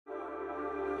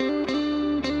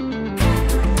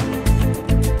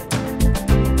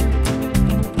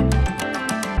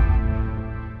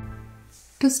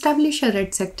To establish a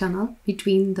RadSec tunnel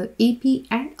between the AP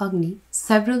and AGNI,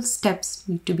 several steps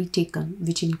need to be taken,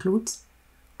 which includes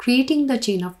creating the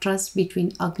chain of trust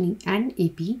between AGNI and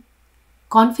AP,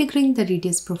 configuring the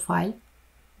radius profile,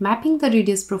 mapping the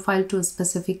radius profile to a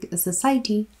specific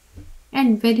SSID,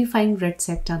 and verifying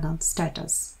RadSec tunnel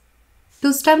status. To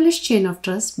establish chain of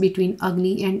trust between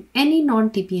AGNI and any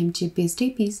non-TPM chip based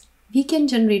APs, we can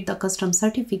generate the custom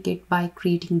certificate by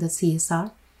creating the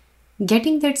CSR,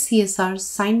 getting that CSR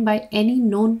signed by any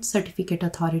known certificate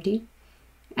authority,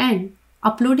 and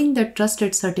uploading the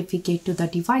trusted certificate to the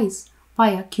device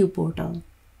via Q portal.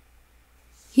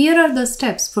 Here are the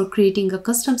steps for creating a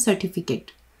custom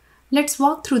certificate. Let's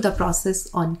walk through the process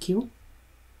on Q.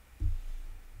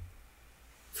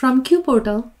 From Q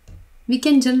portal, we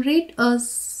can generate a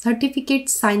certificate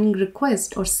signing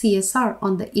request or CSR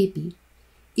on the AP.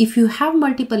 If you have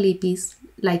multiple APs,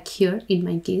 like here in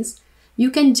my case, you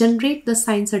can generate the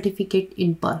signed certificate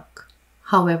in bulk.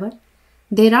 However,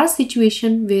 there are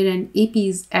situations where an AP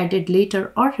is added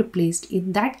later or replaced.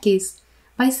 In that case,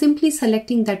 by simply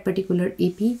selecting that particular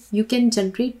AP, you can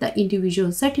generate the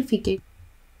individual certificate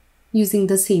using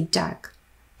the same tag.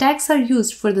 Tags are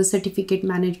used for the certificate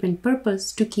management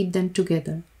purpose to keep them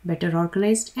together, better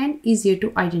organized and easier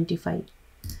to identify.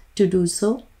 To do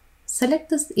so, select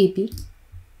this AP,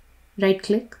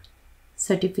 right-click,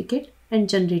 certificate, and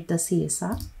generate the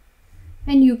CSR.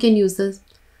 And you can use the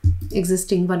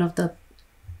existing one of the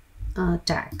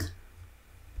tag.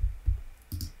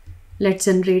 Let's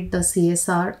generate the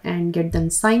CSR and get them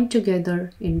signed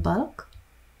together in bulk.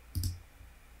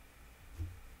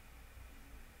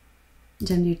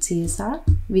 Generate CSR.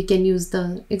 We can use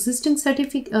the existing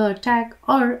certificate tag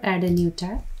or add a new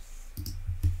tag.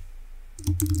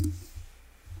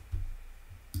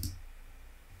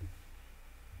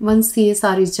 Once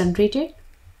CSR is generated,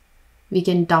 we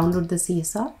can download the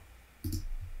CSR.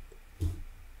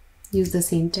 Use the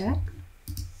same tag.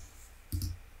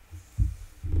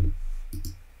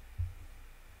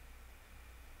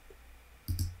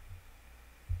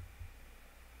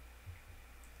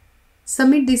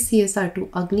 Submit this CSR to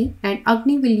AGNI, and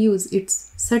AGNI will use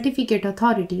its certificate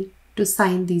authority to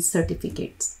sign these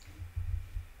certificates.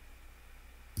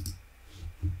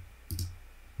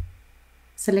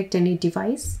 Select any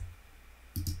device.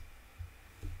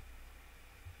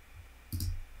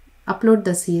 Upload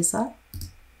the CSR.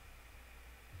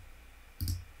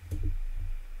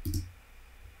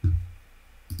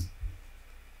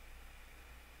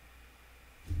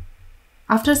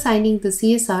 After signing the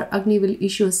CSR, AGNI will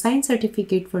issue a signed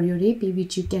certificate for your AP,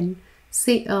 which you can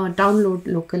download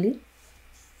locally.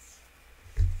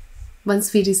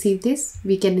 Once we receive this,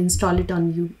 we can install it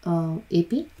on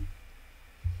AP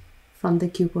from the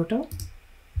Q portal.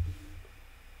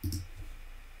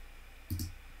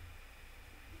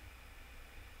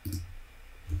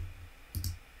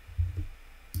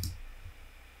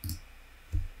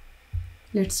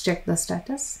 Let's check the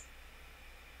status.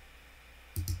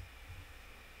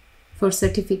 For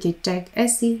certificate tag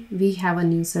SE, we have a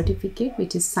new certificate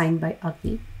which is signed by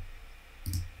AGNI.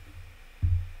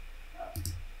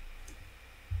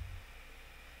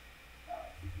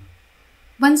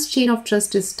 Once chain of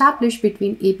trust is established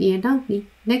between AP and AGNI,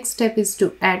 next step is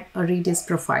to add a radius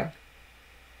profile.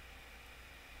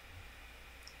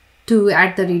 To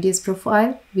add the radius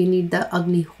profile, we need the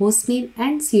AGNI hostname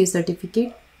and CA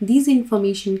certificate. These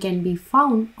information can be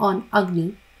found on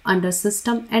AGNI under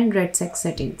System and RedSec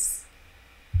settings.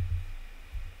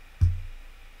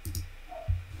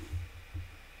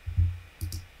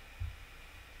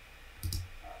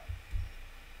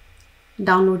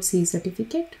 Download CA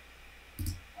certificate.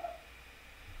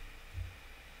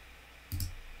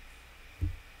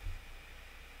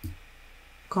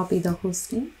 Copy the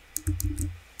hostname.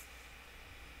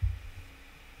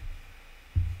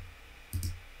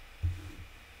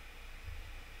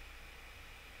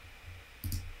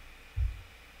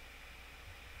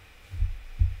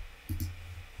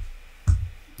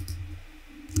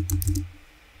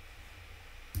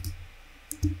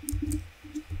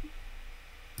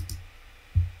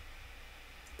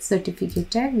 Certificate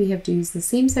tag, we have to use the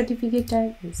same certificate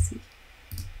tag. Let's see.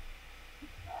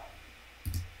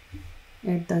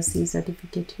 Add the C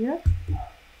certificate here.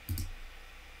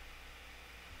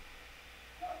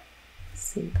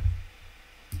 Save.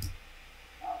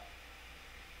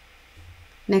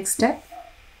 Next step,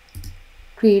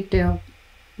 create a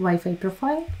Wi-Fi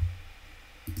profile.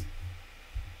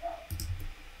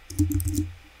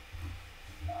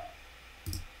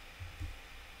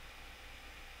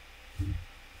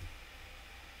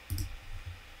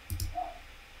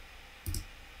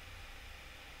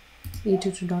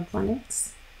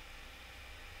 E22.1x.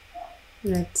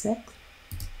 RedSec,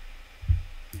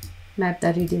 map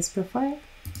the radius profile,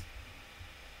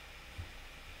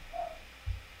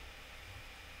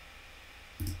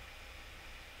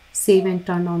 save and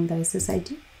turn on the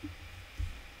SSID.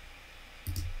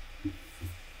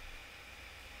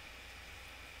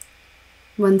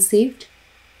 Once saved,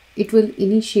 it will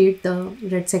initiate the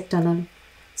RedSec tunnel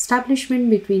establishment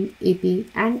between AP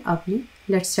and AGNI.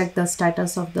 Let's check the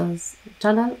status of the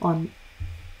tunnel on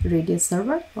Radius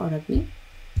server or AGNI.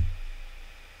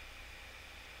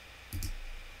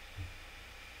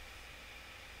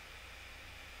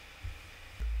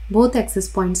 Both access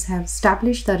points have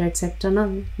established the RedSec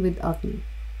tunnel with AGNI,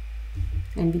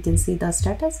 and we can see the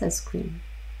status as green.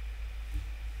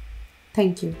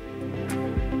 Thank you.